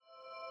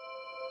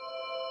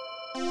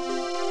Hey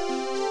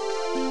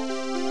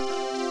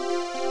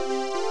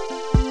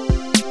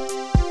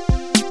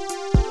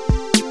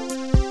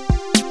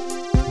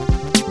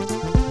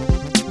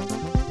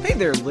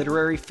there,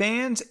 literary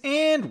fans,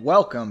 and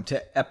welcome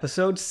to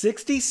episode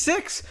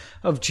 66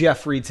 of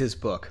Jeff Reads His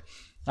Book.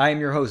 I am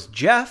your host,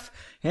 Jeff,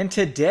 and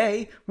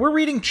today we're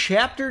reading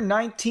chapter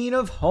 19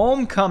 of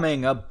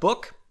Homecoming, a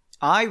book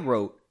I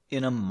wrote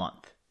in a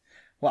month.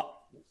 Well,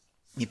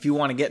 if you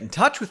want to get in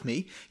touch with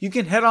me, you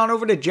can head on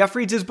over to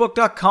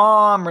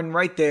jeffreadshisbook.com, and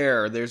right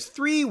there's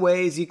 3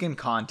 ways you can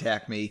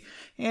contact me,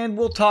 and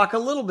we'll talk a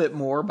little bit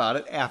more about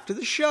it after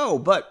the show,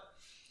 but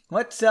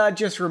let's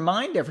just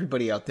remind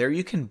everybody out there,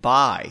 you can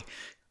buy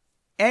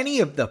any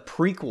of the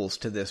prequels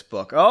to this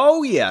book.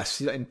 Oh,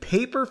 yes, in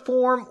paper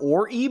form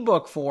or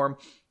ebook form.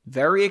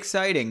 Very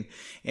exciting.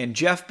 And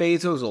Jeff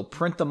Bezos will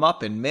print them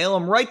up and mail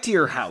them right to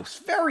your house.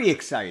 Very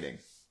exciting.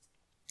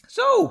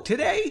 So,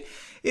 today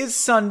is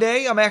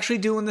Sunday. I'm actually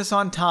doing this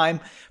on time.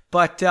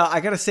 But I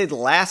gotta say, the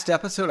last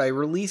episode I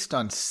released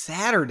on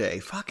Saturday.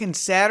 Fucking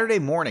Saturday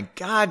morning.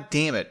 God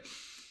damn it.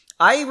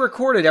 I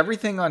recorded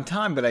everything on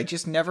time, but I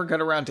just never got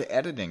around to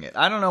editing it.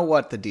 I don't know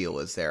what the deal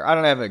is there. I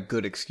don't have a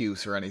good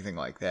excuse or anything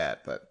like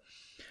that, but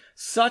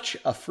such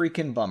a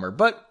freaking bummer.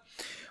 But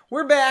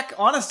we're back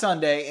on a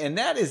Sunday, and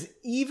that is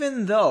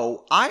even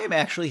though I am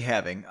actually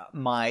having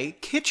my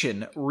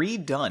kitchen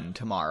redone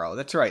tomorrow.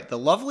 That's right. The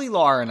lovely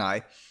Laura and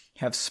I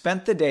have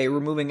spent the day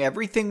removing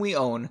everything we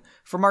own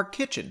from our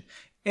kitchen.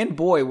 And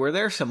boy, were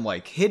there some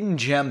like hidden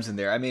gems in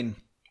there. I mean,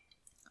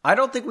 I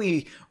don't think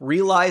we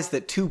realized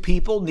that 2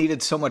 people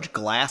needed so much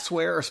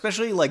glassware,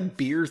 especially like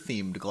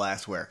beer-themed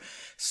glassware.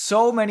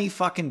 So many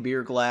fucking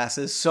beer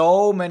glasses,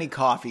 so many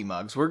coffee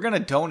mugs. We're going to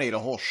donate a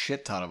whole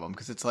shit ton of them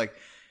because it's like,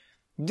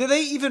 do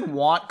they even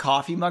want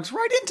coffee mugs?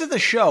 Write into the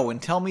show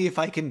and tell me if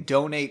I can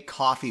donate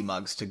coffee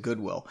mugs to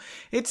Goodwill.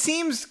 It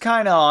seems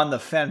kind of on the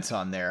fence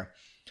on there.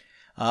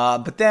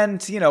 But then,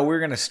 we're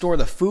going to store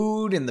the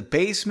food in the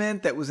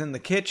basement that was in the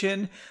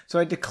kitchen. So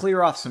I had to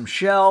clear off some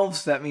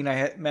shelves. That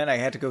meant I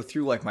had to go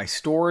through like my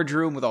storage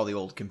room with all the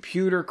old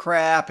computer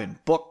crap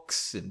and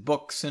books and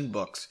books and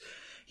books.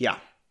 Yeah.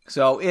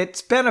 So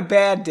it's been a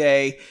bad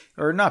day.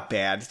 Or not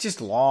bad. It's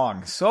just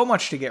long. So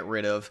much to get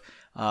rid of.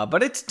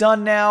 But it's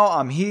done now.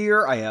 I'm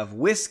here. I have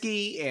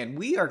whiskey. And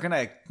we are going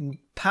to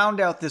pound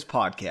out this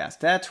podcast.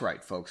 That's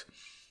right, folks.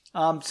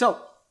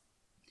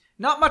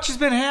 Not much has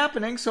been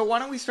happening, so why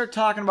don't we start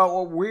talking about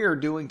what we're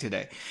doing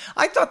today?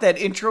 I thought that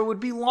intro would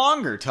be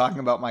longer, talking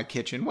about my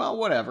kitchen. Well,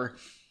 whatever.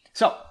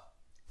 So,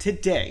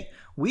 today,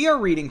 we are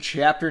reading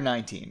chapter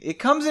 19. It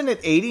comes in at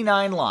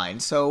 89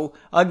 lines, so,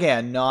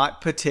 again, not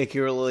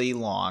particularly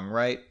long,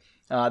 right?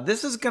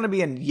 This is going to be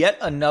yet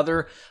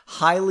another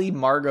highly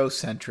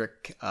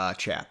Margot-centric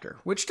chapter,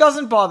 which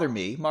doesn't bother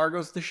me.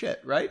 Margot's the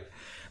shit, right?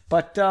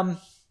 But,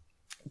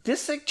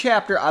 this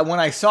chapter, when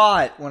I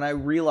saw it, when I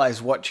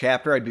realized what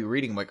chapter I'd be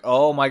reading, I'm like,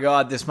 oh my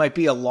god, this might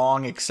be a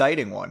long,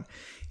 exciting one.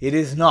 It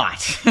is not.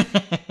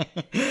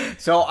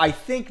 So I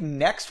think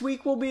next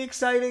week will be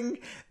exciting.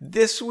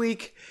 This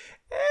week,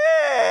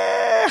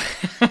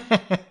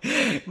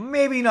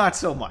 maybe not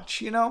so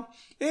much,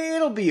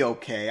 It'll be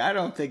okay. I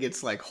don't think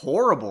it's like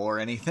horrible or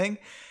anything.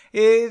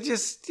 It's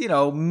just,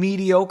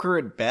 mediocre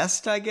at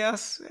best, I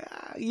guess.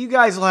 You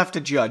guys will have to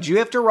judge. You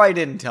have to write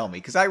in and tell me,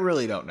 because I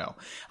really don't know.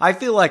 I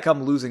feel like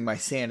I'm losing my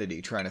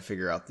sanity trying to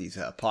figure out these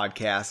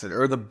podcasts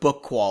or the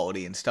book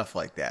quality and stuff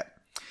like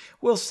that.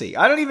 We'll see.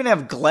 I don't even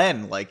have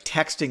Glenn,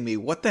 texting me,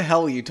 what the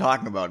hell are you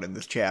talking about in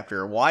this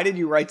chapter? Why did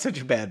you write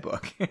such a bad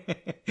book?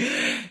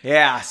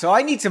 Yeah, so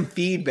I need some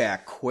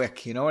feedback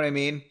quick, you know what I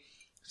mean?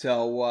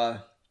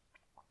 So,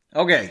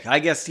 okay, I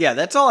guess,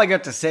 that's all I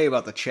got to say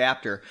about the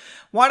chapter.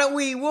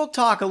 We'll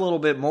talk a little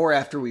bit more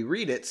after we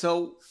read it,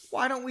 so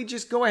why don't we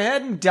just go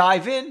ahead and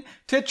dive in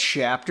to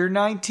chapter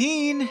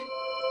 19?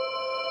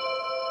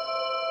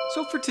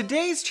 So for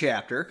today's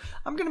chapter,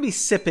 I'm going to be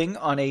sipping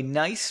on a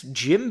nice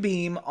Jim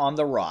Beam on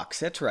the rocks.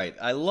 That's right,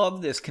 I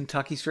love this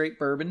Kentucky Straight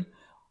Bourbon.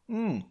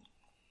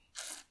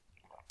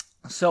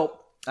 So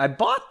I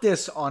bought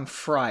this on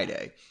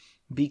Friday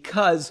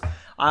because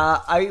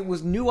I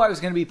knew I was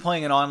going to be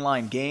playing an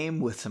online game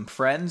with some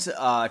friends,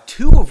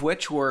 2 of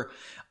which were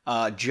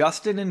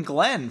Justin and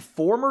Glenn,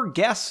 former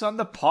guests on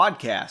the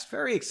podcast.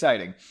 Very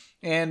exciting.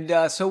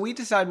 And so we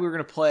decided we were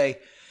going to play,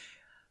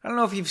 I don't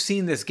know if you've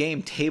seen this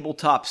game,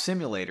 Tabletop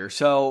Simulator.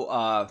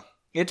 So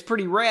it's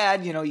pretty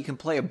rad. You can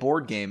play a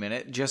board game in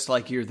it just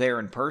like you're there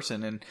in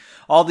person. And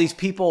all these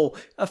people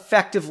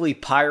effectively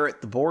pirate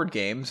the board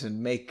games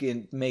and make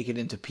it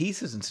into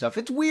pieces and stuff.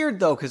 It's weird,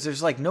 though, because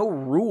there's no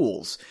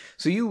rules.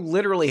 So you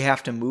literally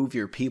have to move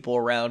your people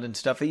around and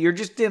stuff. You're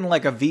just in a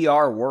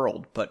VR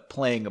world, but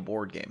playing a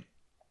board game.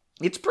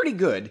 It's pretty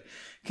good,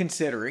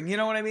 considering, you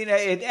know what I mean?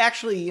 It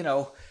actually,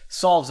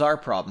 solves our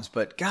problems.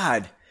 But,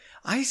 God,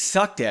 I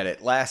sucked at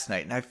it last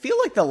night. And I feel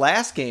like the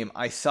last game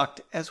I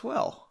sucked as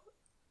well.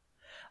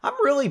 I'm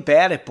really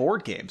bad at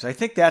board games. I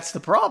think that's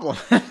the problem.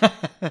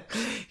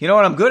 You know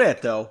what I'm good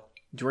at, though?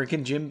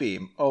 Drinking Jim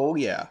Beam. Oh,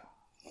 yeah.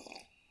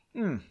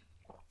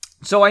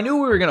 So I knew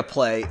we were going to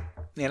play,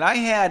 and I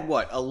had,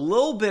 a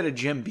little bit of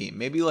Jim Beam,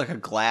 maybe like a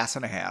glass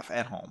and a half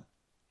at home.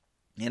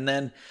 And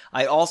then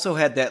I also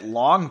had that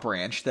Long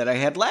Branch that I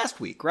had last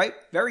week, right?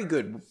 Very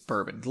good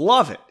bourbon.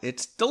 Love it.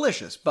 It's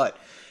delicious. But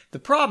the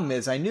problem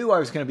is I knew I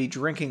was going to be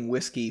drinking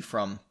whiskey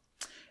from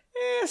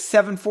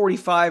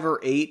 7:45 or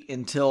 8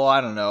 until,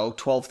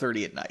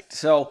 12:30 at night.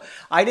 So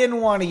I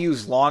didn't want to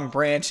use Long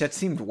Branch. That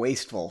seemed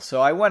wasteful.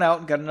 So I went out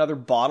and got another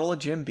bottle of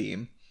Jim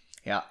Beam.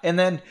 Yeah. And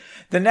then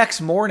the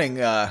next morning,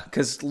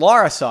 because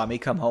Laura saw me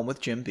come home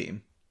with Jim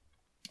Beam.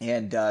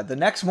 And the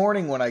next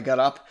morning when I got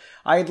up,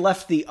 I had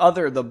left the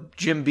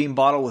Jim Beam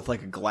bottle with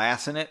like a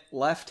glass in it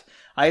left.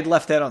 I had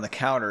left that on the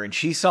counter, and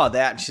she saw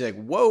that, and she's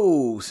like,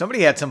 whoa,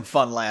 somebody had some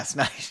fun last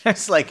night. I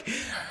was like,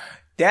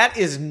 that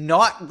is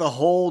not the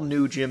whole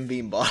new Jim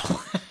Beam bottle.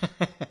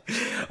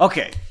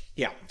 Okay,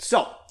 yeah.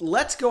 So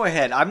let's go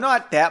ahead. I'm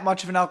not that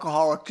much of an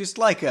alcoholic, just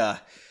like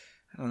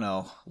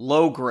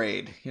low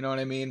grade. You know what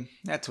I mean?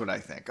 That's what I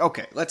think.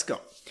 Okay, let's go.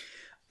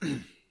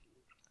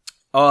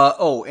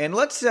 And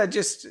let's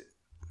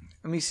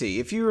let me see.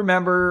 If you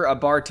remember, a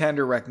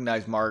bartender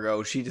recognized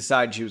Margot. She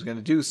decided she was going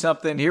to do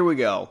something. Here we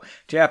go.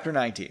 Chapter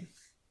 19.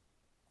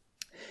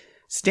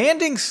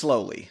 Standing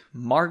slowly,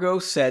 Margot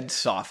said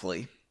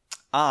softly,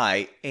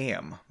 I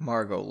am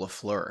Margot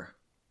Lafleur.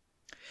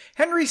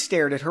 Henry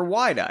stared at her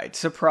wide-eyed,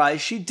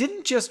 surprised she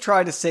didn't just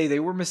try to say they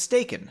were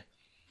mistaken.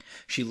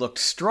 She looked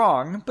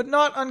strong, but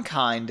not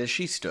unkind as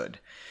she stood,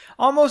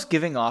 almost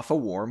giving off a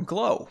warm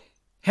glow.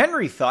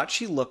 Henry thought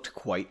she looked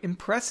quite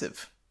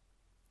impressive.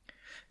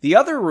 The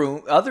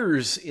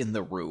others in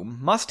the room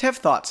must have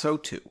thought so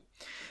too,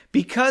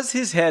 because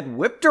his head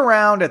whipped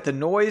around at the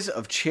noise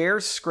of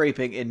chairs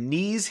scraping and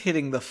knees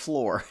hitting the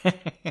floor.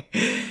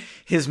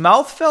 His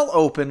mouth fell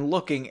open,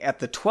 looking at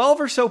the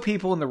 12 or so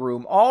people in the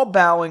room, all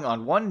bowing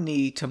on one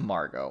knee to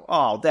Margot.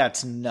 Oh,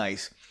 that's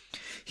nice.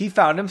 He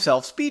found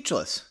himself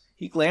speechless.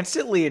 He glanced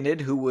at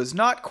Leonid, who was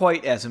not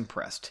quite as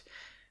impressed.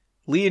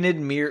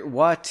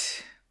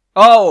 What?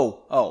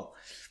 Oh.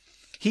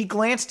 He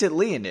glanced at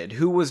Leonid,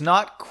 who was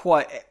not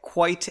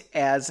quite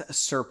as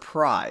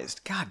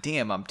surprised. God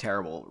damn, I'm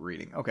terrible at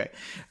reading. Okay.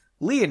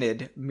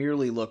 Leonid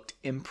merely looked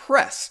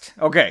impressed.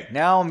 Okay,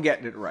 now I'm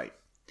getting it right.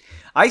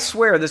 I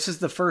swear this is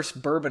the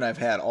first bourbon I've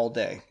had all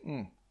day.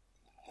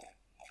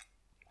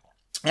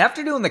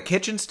 After doing the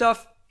kitchen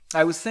stuff,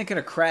 I was thinking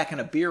of cracking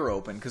a beer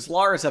open, because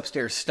Laura's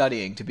upstairs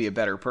studying to be a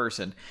better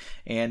person.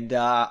 And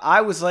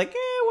I was like,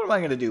 what am I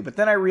going to do? But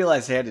then I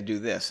realized I had to do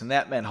this, and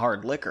that meant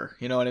hard liquor.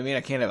 You know what I mean?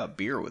 I can't have a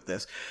beer with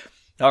this.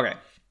 Okay.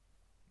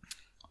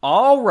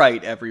 All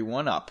right,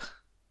 everyone up.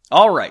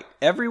 All right,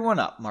 everyone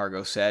up,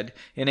 Margot said,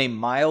 in a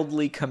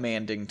mildly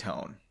commanding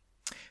tone.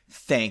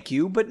 Thank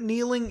you, but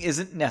kneeling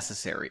isn't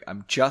necessary.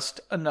 I'm just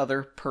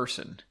another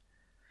person.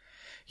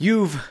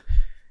 You've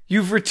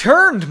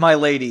returned, my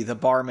lady, the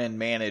barman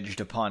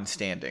managed upon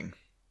standing.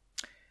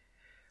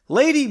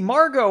 Lady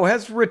Margot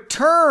has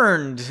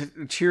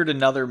returned, cheered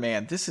another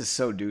man. This is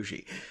so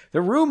douchey.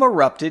 The room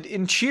erupted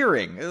in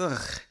cheering.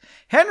 Ugh.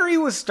 Henry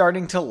was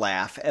starting to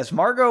laugh as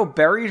Margot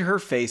buried her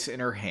face in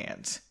her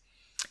hands.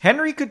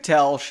 Henry could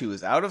tell she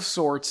was out of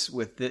sorts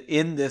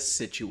in this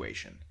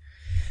situation.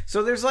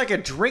 So there's like a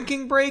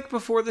drinking break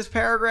before this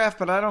paragraph,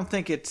 but I don't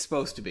think it's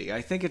supposed to be.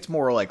 I think it's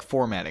more like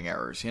formatting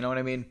errors. You know what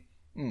I mean?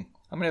 I'm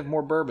going to have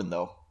more bourbon,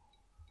 though.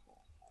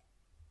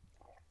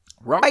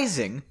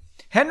 Rising,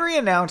 Henry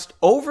announced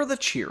over the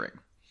cheering,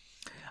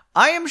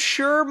 I am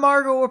sure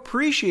Margot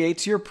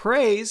appreciates your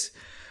praise.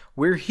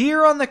 We're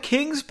here on the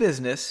king's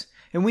business,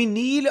 and we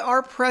need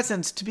our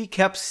presence to be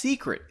kept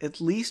secret,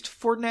 at least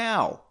for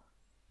now.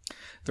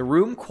 The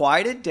room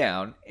quieted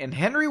down, and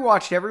Henry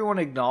watched everyone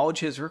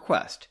acknowledge his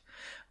request.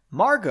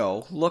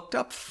 Margot looked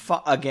up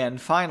again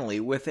finally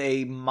with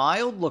a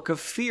mild look of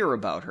fear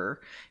about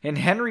her, and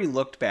Henry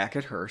looked back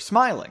at her,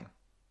 smiling.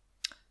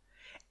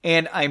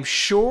 And I'm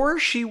sure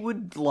she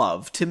would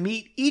love to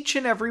meet each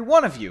and every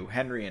one of you,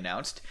 Henry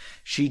announced.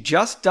 She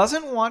just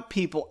doesn't want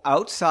people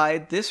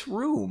outside this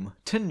room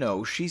to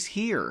know she's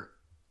here.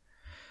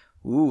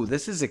 Ooh,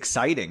 this is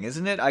exciting,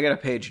 isn't it? I got a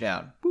page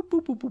down. Boop,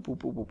 boop, boop, boop, boop,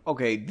 boop, boop.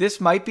 Okay, this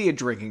might be a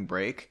drinking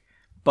break,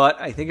 but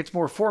I think it's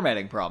more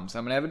formatting problems.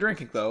 I'm going to have a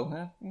drinking,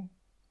 though.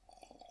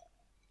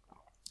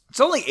 It's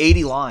only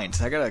 80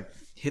 lines. I got to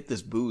hit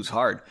this booze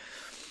hard.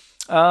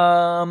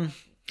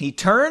 He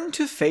turned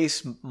to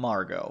face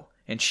Margot,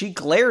 and she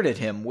glared at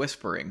him,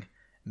 whispering,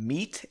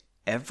 Meet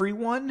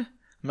everyone?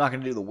 I'm not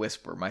going to do the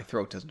whisper. My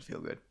throat doesn't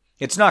feel good.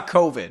 It's not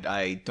COVID,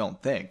 I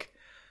don't think.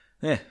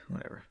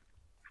 Whatever.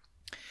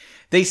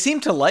 They seem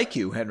to like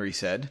you, Henry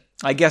said.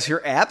 I guess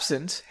your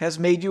absence has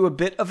made you a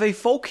bit of a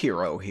folk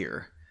hero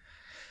here.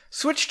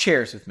 Switch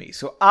chairs with me,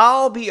 so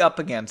I'll be up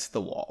against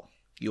the wall.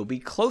 You'll be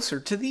closer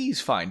to these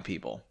fine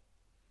people.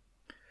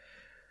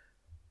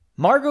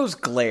 Margot's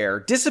glare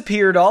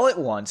disappeared all at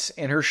once,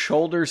 and her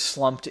shoulders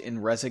slumped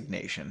in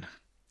resignation.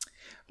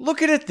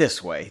 Look at it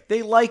this way.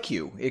 They like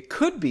you. It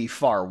could be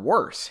far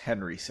worse,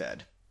 Henry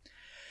said.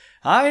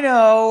 I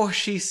know,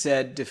 she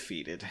said,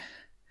 defeated.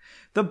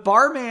 The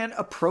barman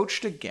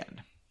approached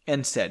again.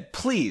 and said,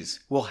 "Please,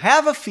 we'll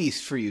have a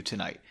feast for you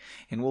tonight,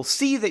 and we'll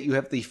see that you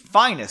have the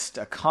finest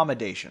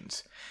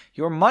accommodations.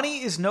 Your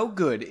money is no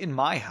good in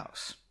my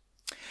house."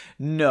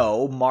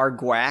 "No,"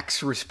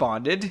 Margwax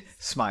responded,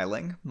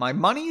 smiling. "My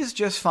money is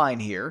just fine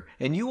here,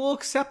 and you will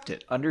accept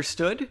it,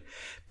 understood?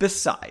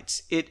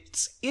 Besides,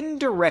 it's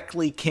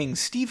indirectly King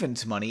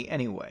Stephen's money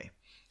anyway.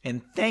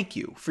 And thank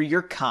you for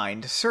your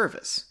kind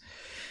service."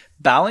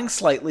 Bowing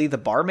slightly, the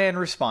barman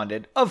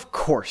responded, "Of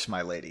course,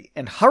 my lady,"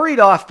 and hurried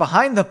off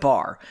behind the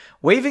bar,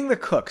 waving the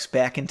cooks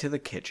back into the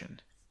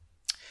kitchen.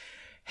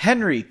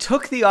 Henry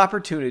took the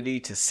opportunity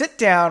to sit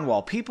down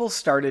while people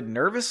started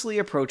nervously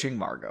approaching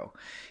Margot.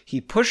 He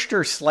pushed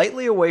her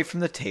slightly away from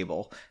the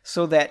table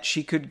so that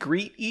she could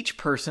greet each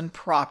person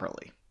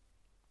properly.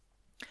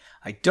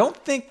 "I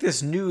don't think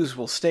this news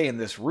will stay in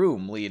this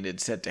room,"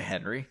 Leonid said to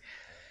Henry.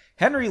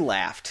 Henry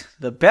laughed.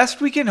 "The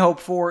best we can hope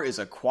for is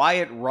a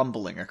quiet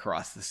rumbling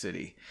across the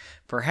city.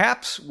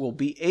 Perhaps we'll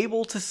be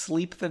able to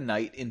sleep the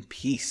night in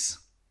peace."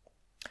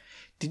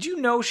 "Did you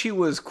know she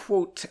was,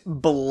 quote,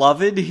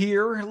 beloved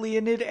here?"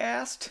 Leonid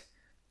asked.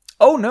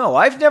 "Oh no,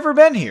 I've never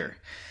been here.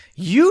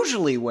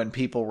 Usually when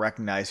people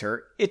recognize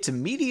her, it's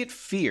immediate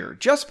fear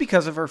just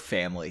because of her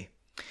family.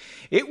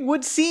 It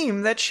would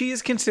seem that she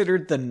is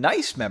considered the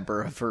nice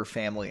member of her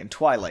family in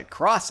Twilight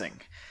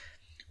Crossing."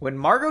 When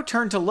Margot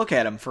turned to look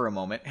at him for a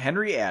moment,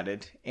 Henry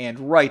added,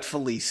 "And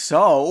rightfully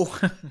so."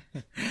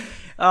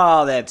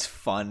 Oh, that's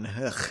fun.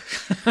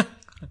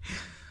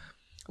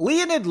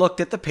 Leonid looked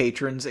at the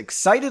patrons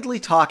excitedly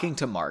talking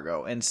to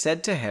Margot and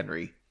said to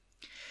Henry,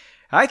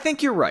 "I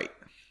think you're right.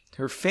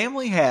 Her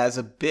family has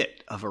a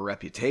bit of a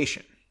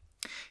reputation."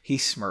 He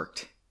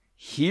smirked.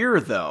 "Here,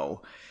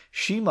 though,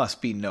 she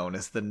must be known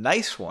as the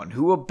nice one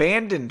who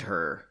abandoned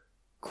her,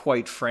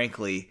 quite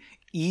frankly,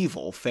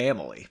 evil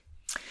family.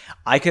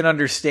 I can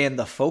understand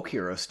the folk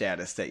hero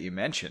status that you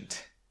mentioned."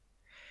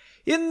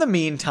 In the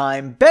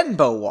meantime,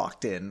 Benbow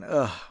walked in.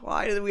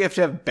 Why do we have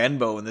to have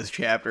Benbow in this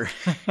chapter?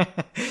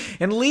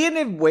 And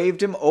Leonid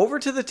waved him over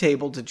to the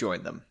table to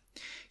join them.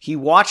 He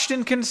watched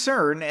in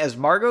concern as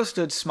Margot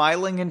stood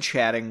smiling and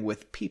chatting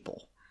with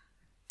people.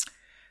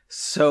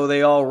 "So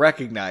they all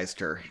recognized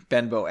her?"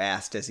 Benbow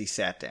asked as he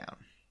sat down.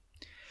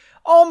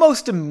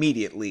 "Almost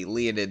immediately,"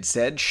 Leonid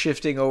said,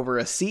 shifting over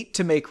a seat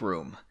to make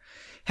room.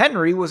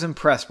 Henry was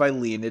impressed by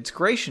Leonid's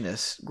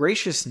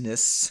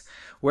graciousness,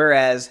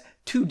 whereas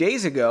 2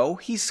 days ago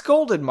he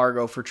scolded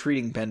Margot for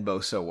treating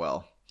Benbow so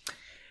well.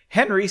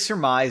 Henry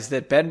surmised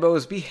that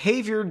Benbow's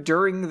behavior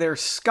during their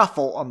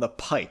scuffle on the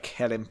pike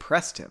had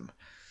impressed him.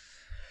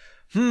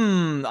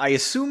 I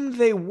assumed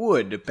they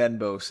would,"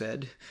 Benbow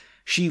said.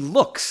 "She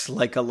looks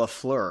like a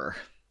Lafleur."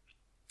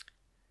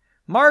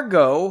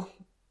 Margot...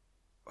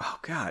 Oh,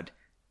 God.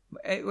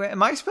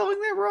 Am I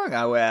spelling that wrong?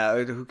 Oh,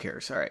 well, who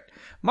cares? All right.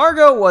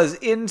 Margot was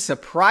in a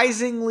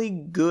surprisingly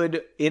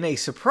good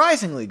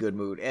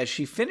mood as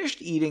she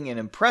finished eating an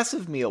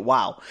impressive meal.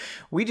 Wow,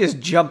 we just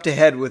jumped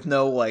ahead with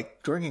no,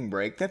 drinking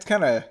break. That's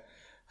kind of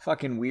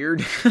fucking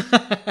weird.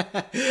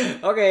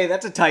 Okay,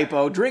 that's a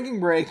typo. Drinking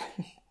break.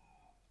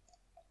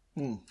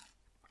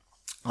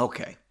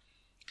 Okay.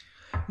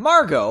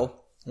 Margot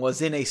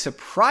was in a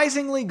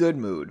surprisingly good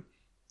mood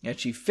as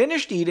she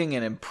finished eating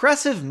an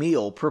impressive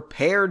meal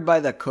prepared by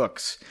the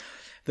cooks.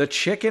 The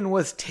chicken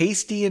was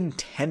tasty and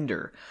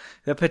tender,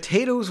 the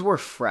potatoes were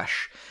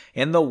fresh,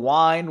 and the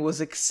wine was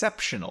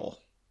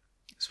exceptional.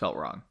 Spelled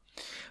wrong.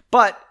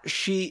 But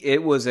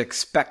it was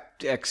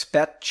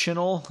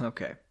exceptional.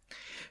 Okay.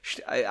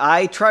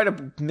 I try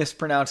to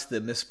mispronounce the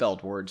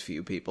misspelled words for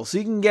you people, so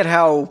you can get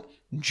how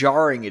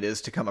jarring it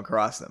is to come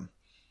across them.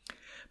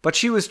 But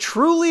she was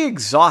truly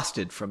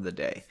exhausted from the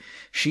day.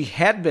 She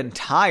had been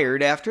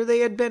tired after they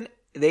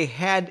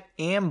had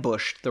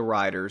ambushed the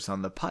riders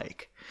on the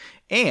pike.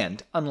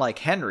 And, unlike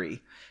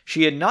Henry,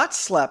 she had not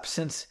slept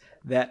since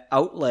that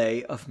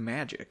outlay of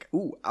magic.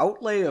 Ooh,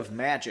 outlay of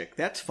magic.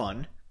 That's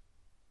fun.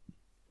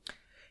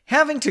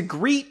 Having to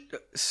greet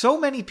so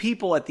many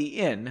people at the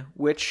inn,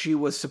 which she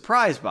was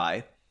surprised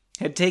by,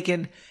 had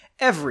taken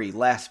every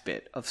last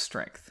bit of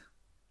strength.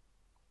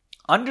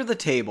 Under the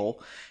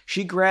table,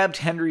 she grabbed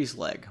Henry's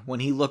leg. When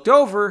he looked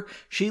over,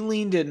 she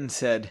leaned in and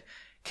said,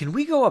 "Can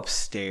we go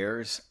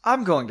upstairs?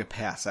 I'm going to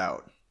pass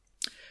out."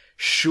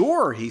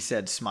 "Sure," he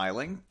said,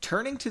 smiling.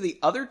 Turning to the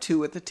other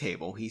two at the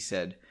table, he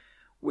said,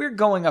 "We're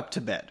going up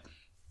to bed."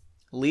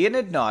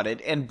 Leonid nodded,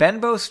 and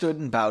Benbow stood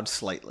and bowed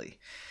slightly.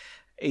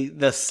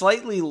 The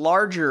slightly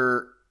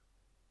larger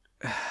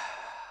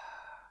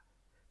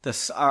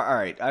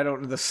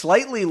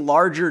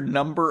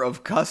number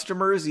of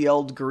customers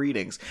yelled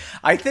greetings.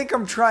 I think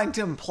I'm trying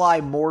to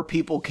imply more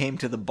people came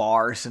to the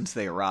bar since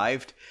they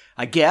arrived.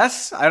 I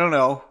guess. I don't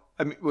know.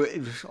 I mean,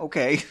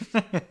 okay.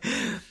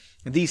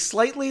 The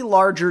slightly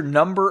larger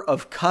number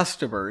of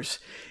customers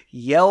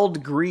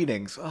yelled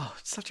greetings. Oh,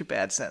 it's such a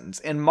bad sentence.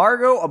 And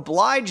Margot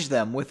obliged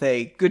them with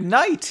a good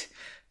night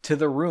to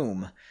the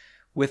room.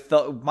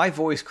 My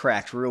voice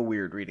cracked real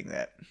weird reading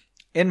that.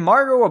 And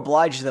Margot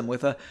obliged them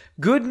with a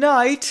good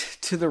night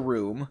to the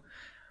room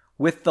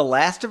with the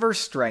last of her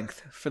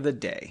strength for the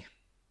day.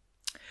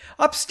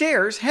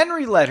 Upstairs,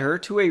 Henry led her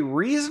to a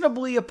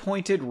reasonably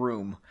appointed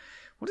room.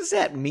 What does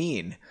that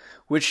mean?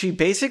 Which she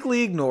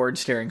basically ignored,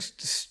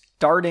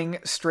 starting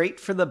straight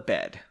for the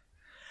bed.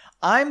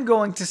 I'm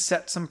going to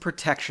set some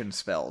protection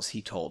spells,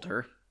 he told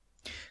her.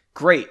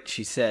 Great,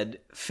 she said,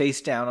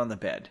 face down on the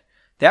bed.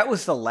 That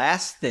was the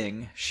last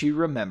thing she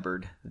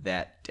remembered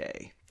that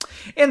day.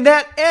 And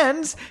that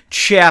ends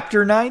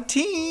Chapter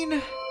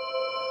 19.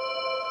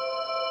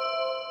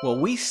 Well,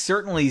 we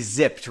certainly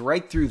zipped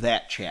right through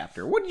that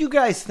chapter. What did you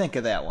guys think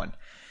of that one?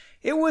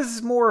 It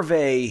was more of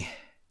a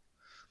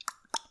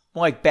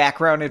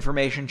background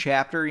information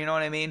chapter, you know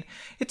what I mean?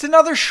 It's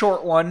another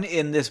short one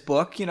in this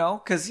book,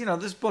 because,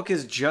 this book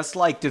is just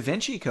like Da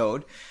Vinci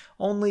Code,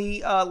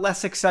 only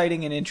less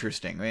exciting and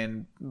interesting,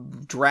 and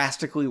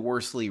drastically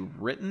worsely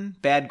written.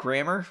 Bad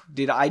grammar.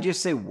 Did I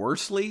just say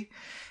worsely?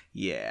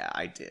 Yeah,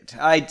 I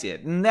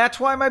did. And that's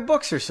why my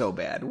books are so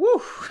bad.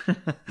 Woo!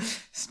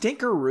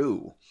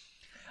 Stinkeroo.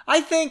 I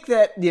think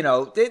that,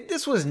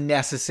 this was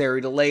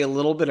necessary to lay a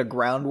little bit of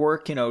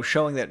groundwork,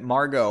 showing that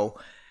Margot,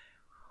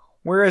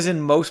 whereas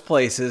in most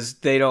places,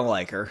 they don't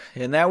like her.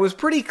 And that was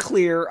pretty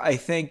clear, I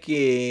think,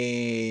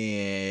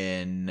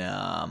 in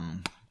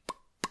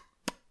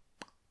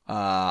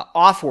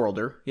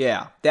Offworlder.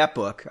 Yeah, that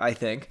book, I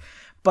think.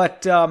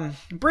 But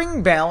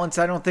Bringing Balance,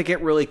 I don't think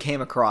it really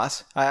came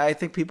across. I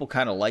think people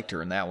kind of liked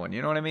her in that one,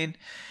 you know what I mean?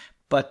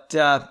 But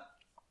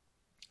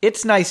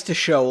it's nice to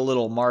show a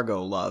little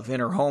Margot love. In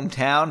her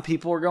hometown,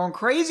 people are going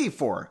crazy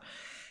for her.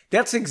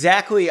 That's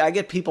exactly, I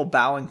get people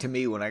bowing to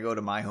me when I go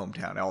to my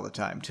hometown all the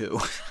time, too.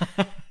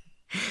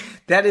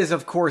 That is,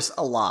 of course,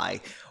 a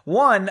lie.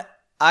 One,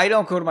 I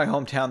don't go to my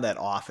hometown that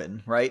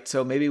often, right?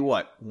 So maybe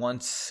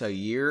once a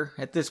year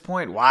at this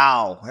point?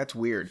 Wow, that's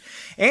weird.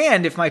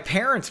 And if my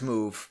parents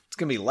move, it's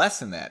going to be less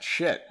than that.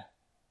 Shit.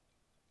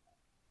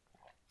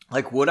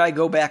 Would I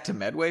go back to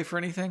Medway for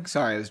anything?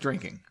 Sorry, I was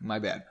drinking. My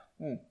bad.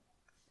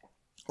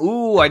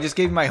 Ooh, I just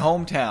gave you my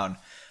hometown.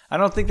 I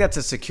don't think that's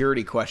a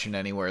security question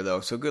anywhere,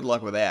 though, so good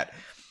luck with that.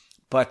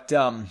 But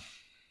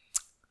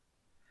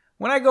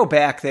when I go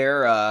back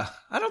there, I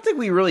don't think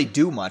we really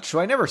do much, so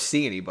I never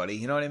see anybody,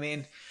 you know what I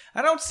mean?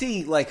 I don't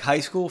see,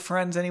 high school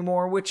friends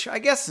anymore, which I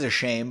guess is a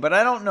shame, but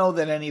I don't know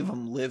that any of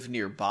them live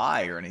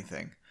nearby or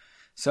anything.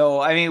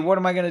 So, I mean, what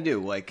am I going to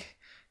do?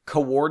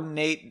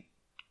 Coordinate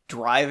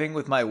driving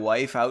with my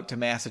wife out to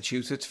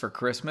Massachusetts for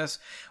Christmas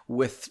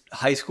with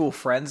high school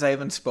friends I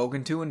haven't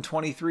spoken to in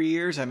 23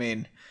 years? I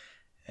mean,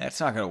 that's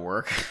not going to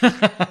work.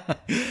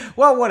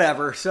 Well,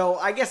 whatever. So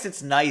I guess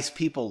it's nice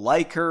people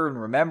like her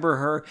and remember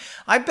her.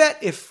 I bet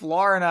if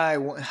Laura and I,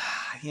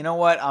 you know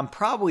what? I'm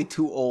probably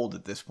too old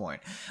at this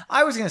point.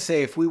 I was going to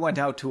say if we went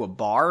out to a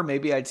bar,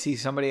 maybe I'd see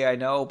somebody I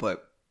know,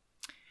 but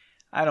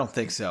I don't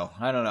think so.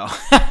 I don't know.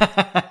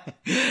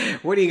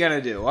 What are you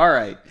going to do? All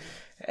right.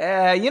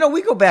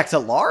 We go back to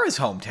Laura's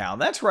hometown.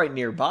 That's right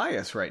nearby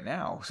us right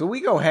now. So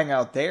we go hang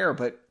out there.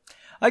 But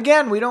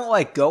again, we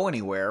don't go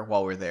anywhere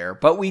while we're there.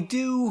 But we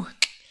do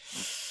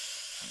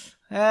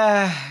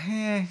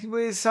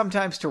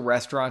sometimes to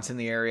restaurants in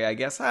the area, I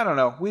guess. I don't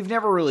know. We've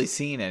never really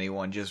seen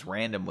anyone just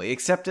randomly,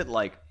 except at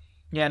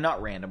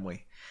not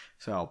randomly.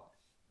 So,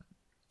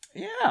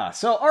 yeah.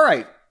 So, all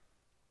right.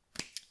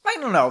 I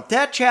don't know.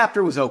 That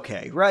chapter was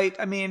okay, right?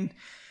 I mean,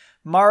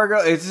 Margot,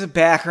 it's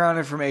background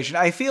information.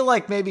 I feel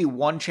like maybe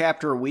one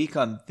chapter a week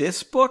on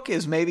this book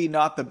is maybe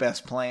not the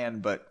best plan,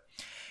 but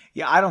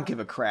yeah, I don't give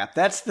a crap.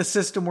 That's the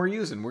system we're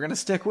using. We're going to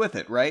stick with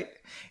it, right?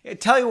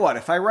 Tell you what,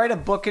 if I write a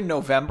book in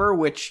November,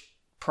 which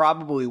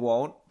probably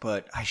won't,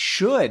 but I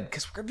should,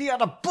 because we're going to be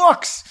out of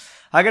books.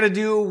 I got to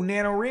do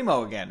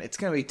NaNoWriMo again. It's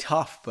going to be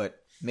tough, but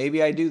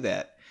maybe I do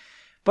that.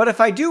 But if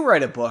I do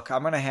write a book,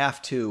 I'm going to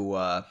have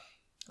to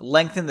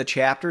lengthen the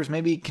chapters,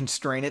 maybe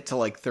constrain it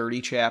to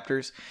 30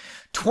 chapters.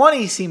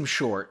 20 seems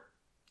short,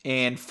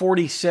 and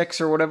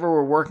 46 or whatever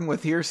we're working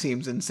with here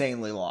seems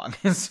insanely long.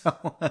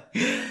 So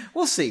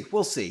we'll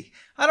see.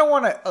 I don't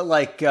want to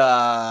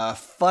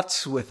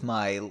futz with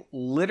my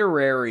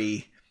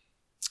literary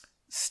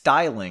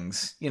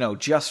stylings,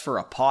 just for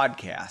a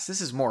podcast.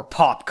 This is more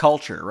pop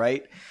culture,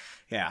 right?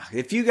 Yeah.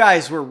 If you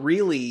guys were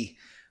really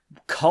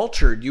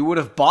cultured, you would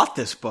have bought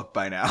this book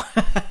by now.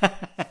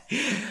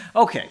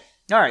 Okay.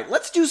 All right,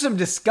 let's do some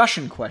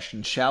discussion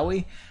questions, shall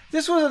we?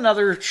 This was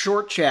another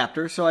short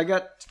chapter, so I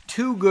got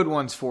two good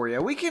ones for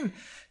you. We can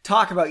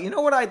talk about,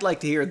 what I'd like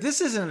to hear? This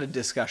isn't a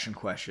discussion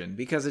question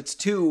because it's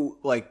too,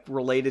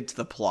 related to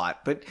the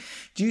plot, but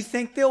do you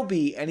think there'll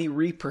be any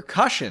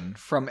repercussion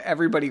from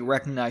everybody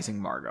recognizing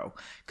Margot?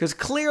 Because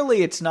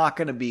clearly it's not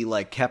going to be,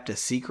 kept a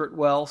secret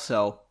well,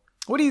 so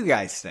what do you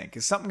guys think?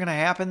 Is something going to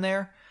happen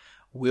there?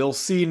 We'll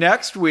see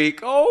next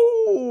week.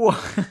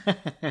 Oh!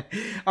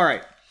 All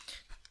right.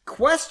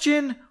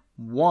 Question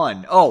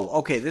 1. Oh,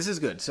 okay, this is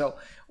good. So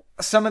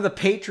some of the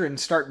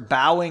patrons start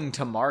bowing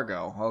to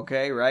Margot,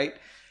 okay, right?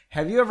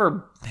 Have you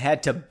ever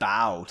had to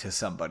bow to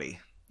somebody?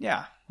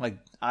 Yeah,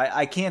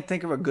 I can't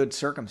think of a good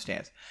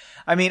circumstance.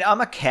 I mean, I'm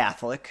a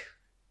Catholic,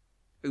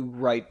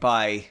 right,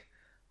 by,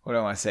 what do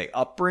I want to say,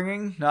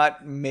 upbringing,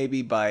 not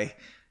maybe by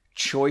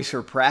choice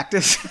or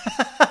practice,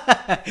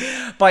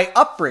 by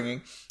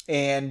upbringing.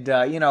 And,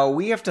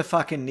 we have to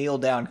fucking kneel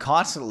down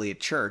constantly at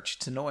church.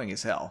 It's annoying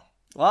as hell.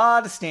 A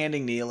lot of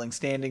standing, kneeling,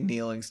 standing,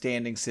 kneeling,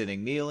 standing,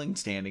 sitting, kneeling,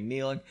 standing,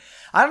 kneeling.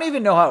 I don't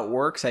even know how it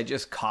works. I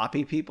just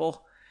copy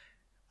people.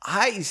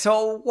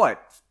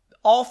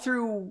 All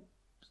through,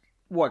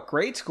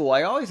 grade school,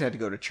 I always had to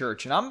go to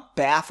church. And I'm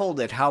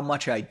baffled at how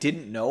much I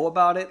didn't know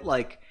about it.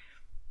 Like,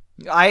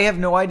 I have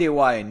no idea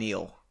why I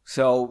kneel.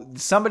 So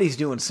somebody's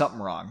doing something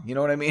wrong. You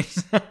know what I mean?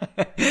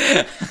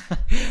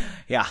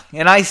 Yeah.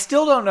 And I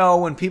still don't know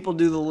when people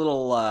do the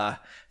little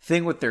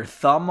thing with their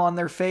thumb on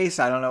their face.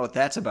 I don't know what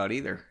that's about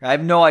either. I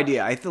have no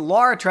idea.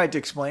 Laura tried to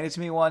explain it to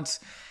me once.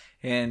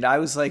 And I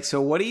was like,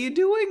 so what are you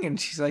doing? And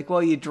she's like,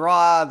 well, you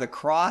draw the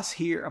cross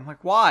here. I'm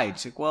like, why?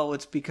 She's like, well,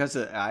 it's because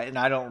of, and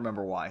I don't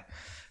remember why.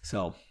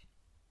 So,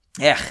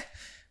 yeah,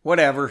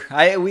 whatever.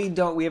 We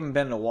haven't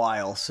been in a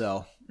while.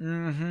 So,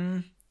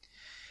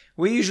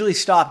 we usually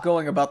stop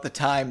going about the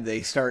time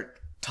they start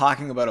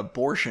talking about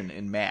abortion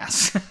in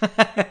mass.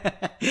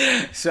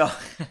 So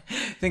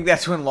I think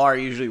that's when Laura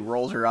usually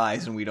rolls her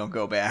eyes and we don't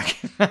go back.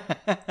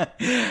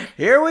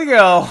 Here we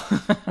go.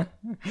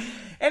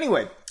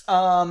 Anyway,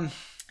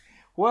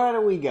 what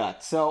do we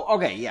got? So,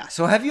 okay, yeah.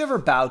 So have you ever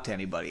bowed to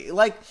anybody?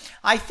 Like,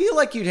 I feel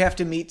like you'd have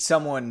to meet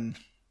someone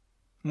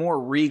more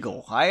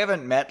regal. I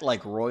haven't met,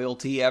 like,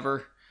 royalty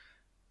ever.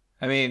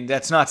 I mean,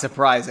 that's not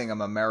surprising.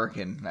 I'm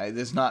American.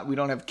 We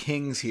don't have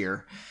kings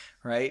here,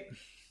 right?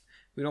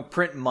 We don't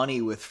print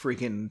money with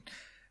freaking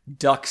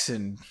ducks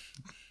and,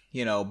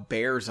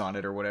 bears on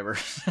it or whatever.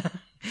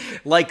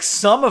 Like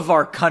some of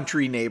our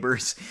country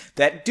neighbors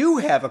that do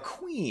have a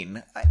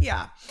queen.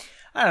 Yeah,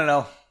 I don't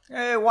know.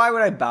 Why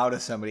would I bow to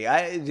somebody?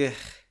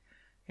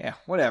 Yeah,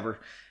 whatever.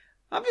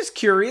 I'm just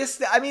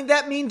curious. I mean,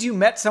 that means you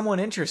met someone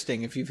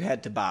interesting if you've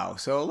had to bow.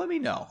 So let me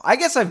know. I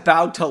guess I've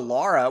bowed to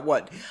Laura.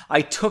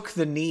 I took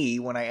the knee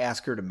when I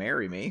asked her to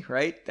marry me,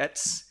 right?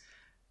 That's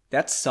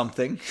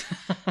something.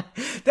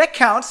 That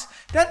counts.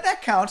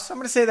 That counts. I'm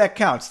going to say that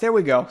counts. There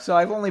we go. So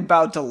I've only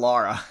bowed to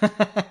Laura.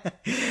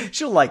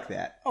 She'll like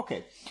that.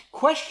 Okay.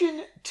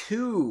 Question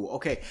 2.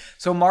 Okay.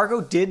 So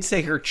Margot did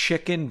say her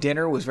chicken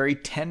dinner was very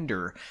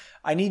tender.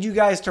 I need you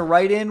guys to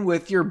write in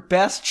with your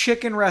best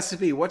chicken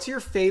recipe. What's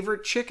your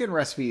favorite chicken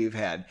recipe you've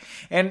had?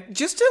 And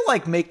just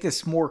to make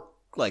this more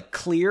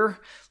clear,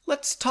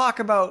 let's talk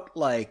about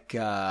what do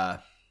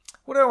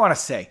I want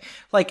to say?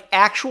 Like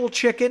actual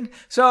chicken.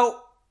 So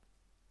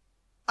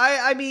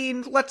I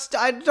mean,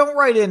 don't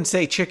write in and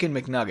say chicken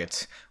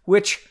McNuggets,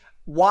 which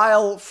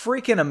while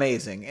freaking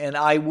amazing, and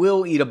I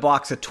will eat a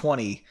box of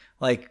 20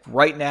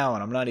 right now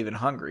and I'm not even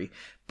hungry,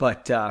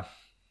 but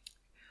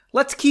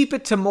let's keep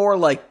it to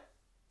more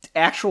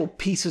actual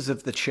pieces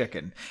of the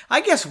chicken.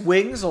 I guess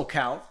wings will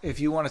count if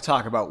you want to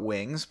talk about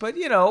wings, but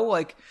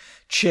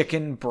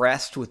chicken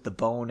breast with the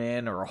bone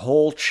in or a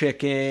whole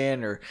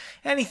chicken or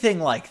anything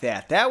like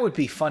that. That would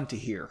be fun to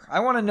hear. I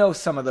want to know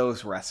some of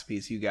those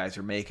recipes you guys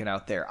are making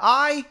out there.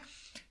 I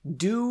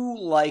do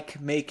like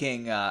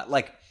making,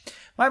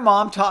 my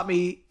mom taught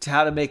me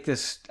how to make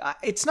this.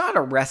 It's not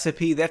a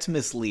recipe. That's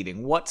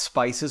misleading. What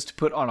spices to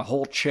put on a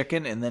whole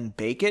chicken and then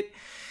bake it.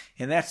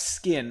 And that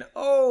skin,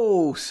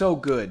 oh, so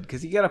good.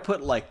 Because you got to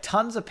put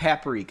tons of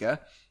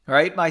paprika,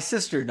 right? My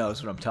sister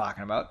knows what I'm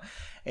talking about.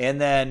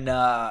 And then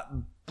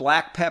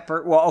black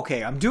pepper. Well,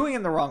 okay, I'm doing it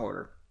in the wrong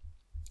order.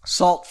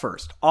 Salt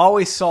first.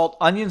 Always salt.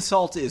 Onion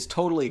salt is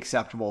totally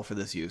acceptable for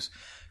this use.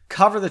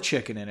 Cover the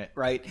chicken in it,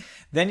 right?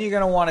 Then you're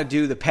going to want to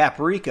do the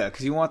paprika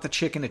because you want the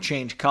chicken to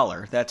change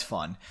color. That's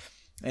fun.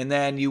 And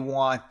then you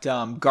want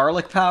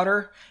garlic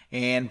powder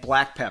and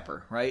black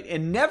pepper, right?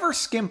 And never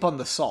skimp on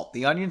the salt.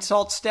 The onion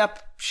salt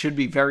step should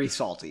be very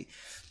salty.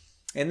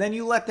 And then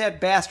you let that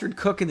bastard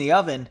cook in the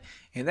oven,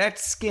 and that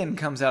skin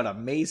comes out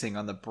amazing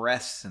on the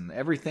breasts and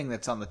everything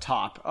that's on the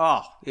top.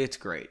 Oh, it's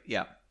great.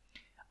 Yeah.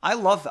 I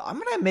love that. I'm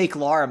going to make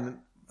Laura...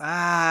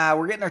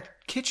 we're getting our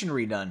kitchen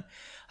redone.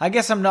 I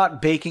guess I'm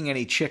not baking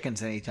any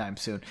chickens anytime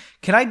soon.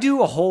 Can I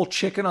do a whole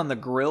chicken on the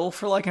grill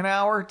for an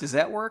hour? Does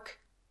that work?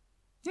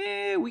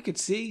 Yeah, we could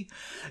see.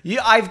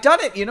 Yeah, I've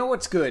done it. You know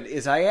what's good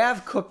is I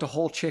have cooked a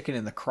whole chicken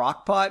in the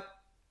crock pot.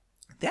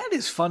 That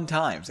is fun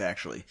times,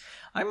 actually.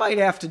 I might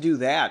have to do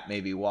that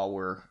maybe while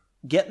we're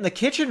getting the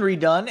kitchen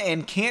redone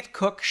and can't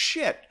cook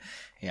shit.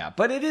 Yeah,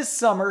 but it is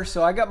summer,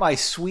 so I got my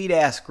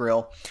sweet-ass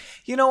grill.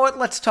 You know what?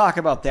 Let's talk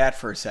about that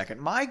for a second.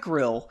 My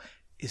grill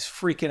is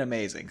freaking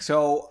amazing.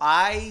 So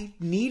I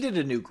needed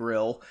a new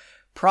grill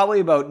probably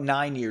about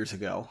 9 years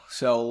ago.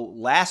 So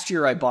last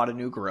year I bought a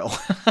new grill.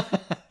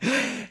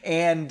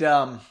 And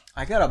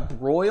I got a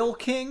Broil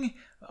King.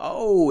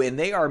 Oh, and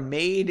they are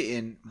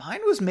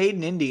mine was made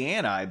in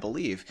Indiana, I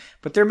believe.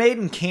 But they're made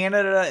in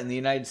Canada and the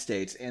United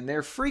States. And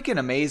they're freaking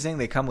amazing.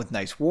 They come with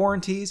nice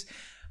warranties.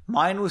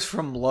 Mine was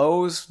from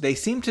Lowe's. They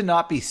seem to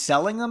not be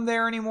selling them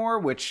there anymore,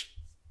 which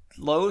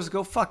Lowe's,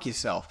 go fuck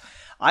yourself.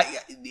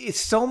 It's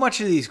so much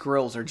of these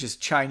grills are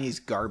just Chinese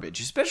garbage,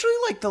 especially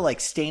the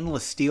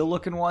stainless steel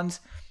looking ones.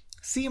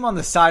 See them on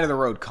the side of the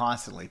road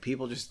constantly.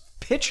 People just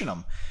pitching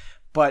them.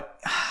 But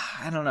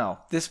I don't know.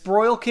 This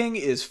Broil King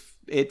is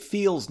it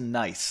feels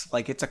nice.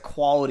 Like it's a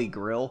quality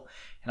grill,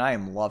 and I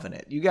am loving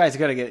it. You guys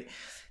got to get it.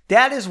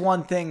 That is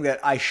one thing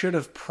that I should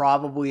have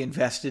probably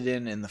invested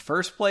in the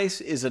first place,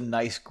 is a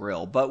nice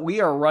grill. But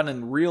we are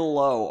running real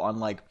low on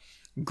like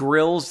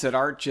grills that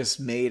aren't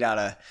just made out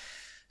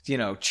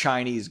of,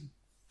 Chinese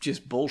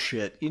just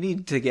bullshit. You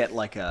need to get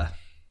like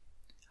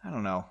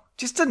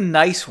just a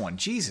nice one.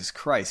 Jesus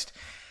Christ.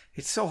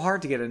 It's so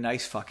hard to get a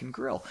nice fucking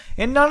grill.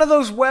 And none of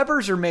those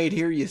Webers are made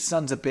here, you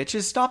sons of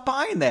bitches. Stop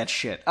buying that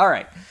shit. All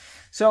right.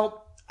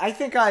 So I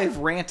think I've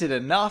ranted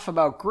enough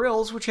about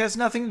grills, which has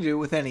nothing to do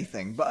with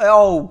anything. But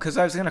because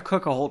I was going to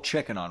cook a whole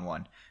chicken on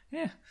one.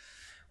 Yeah.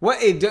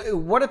 What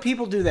do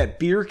people do, that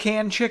beer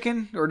can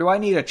chicken? Or do I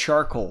need a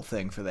charcoal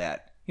thing for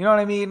that? You know what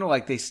I mean?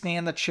 Like they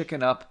stand the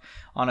chicken up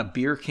on a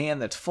beer can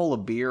that's full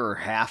of beer or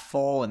half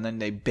full, and then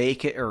they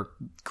bake it or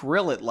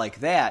grill it like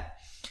that.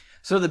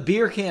 So the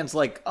beer can's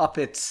like up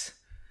its...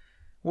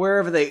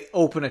 wherever they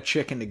open a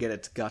chicken to get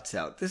its guts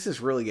out. This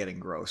is really getting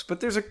gross. But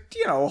there's a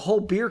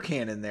whole beer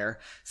can in there.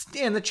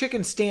 And the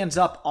chicken stands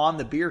up on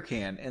the beer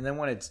can. And then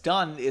when it's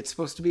done, it's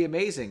supposed to be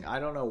amazing. I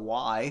don't know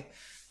why,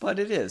 but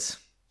it is.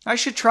 I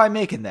should try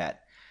making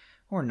that.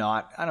 Or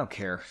not. I don't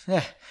care.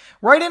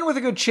 Write in with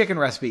a good chicken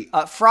recipe.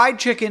 Fried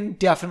chicken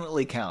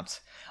definitely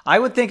counts. I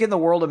would think in the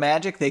world of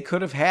magic, they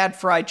could have had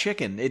fried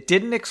chicken. It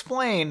didn't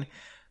explain,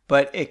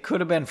 but it could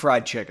have been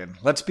fried chicken.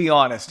 Let's be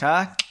honest,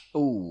 huh?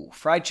 Ooh,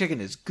 fried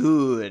chicken is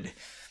good.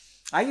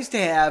 I used to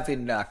have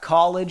in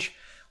college,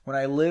 when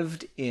I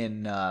lived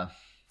in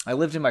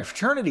my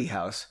fraternity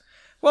house.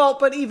 Well,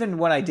 but even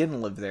when I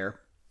didn't live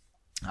there,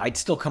 I'd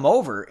still come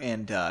over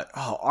and,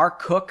 our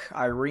cook,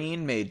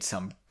 Irene, made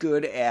some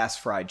good ass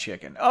fried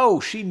chicken.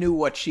 Oh, she knew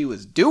what she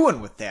was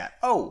doing with that.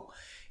 Oh,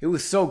 it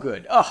was so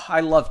good. Oh,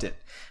 I loved it.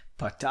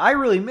 But I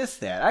really miss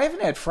that. I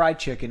haven't had fried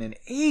chicken in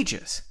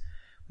ages.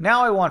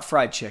 Now I want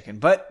fried chicken,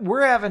 but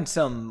we're having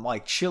some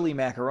like chili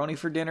macaroni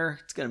for dinner.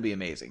 It's going to be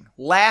amazing.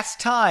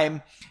 Last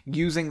time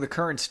using the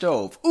current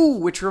stove. Ooh,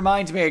 which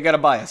reminds me I got to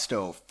buy a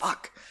stove.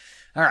 Fuck.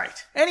 All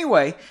right.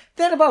 Anyway,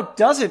 that about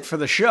does it for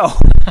the show.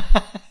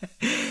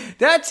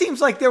 That seems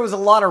like there was a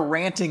lot of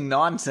ranting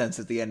nonsense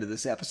at the end of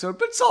this episode,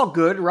 but it's all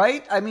good,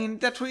 right? I mean,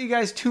 that's what you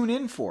guys tune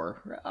in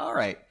for. All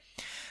right.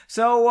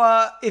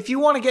 So if you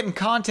want to get in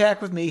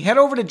contact with me, head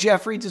over to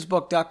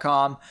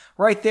jeffreadshisbook.com.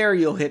 Right there,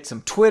 you'll hit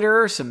some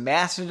Twitter, some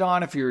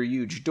Mastodon if you're a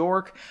huge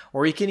dork,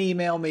 or you can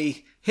email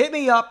me. Hit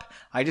me up.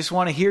 I just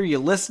want to hear you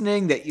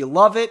listening, that you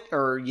love it,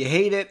 or you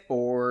hate it,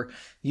 or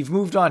you've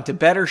moved on to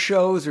better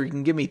shows, or you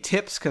can give me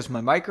tips because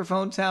my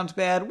microphone sounds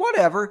bad.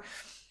 Whatever.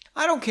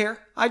 I don't care.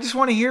 I just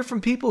want to hear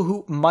from people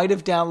who might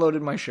have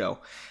downloaded my show.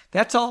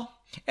 That's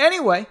all.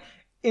 Anyway,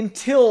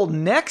 until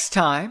next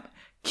time,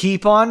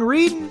 keep on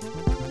reading.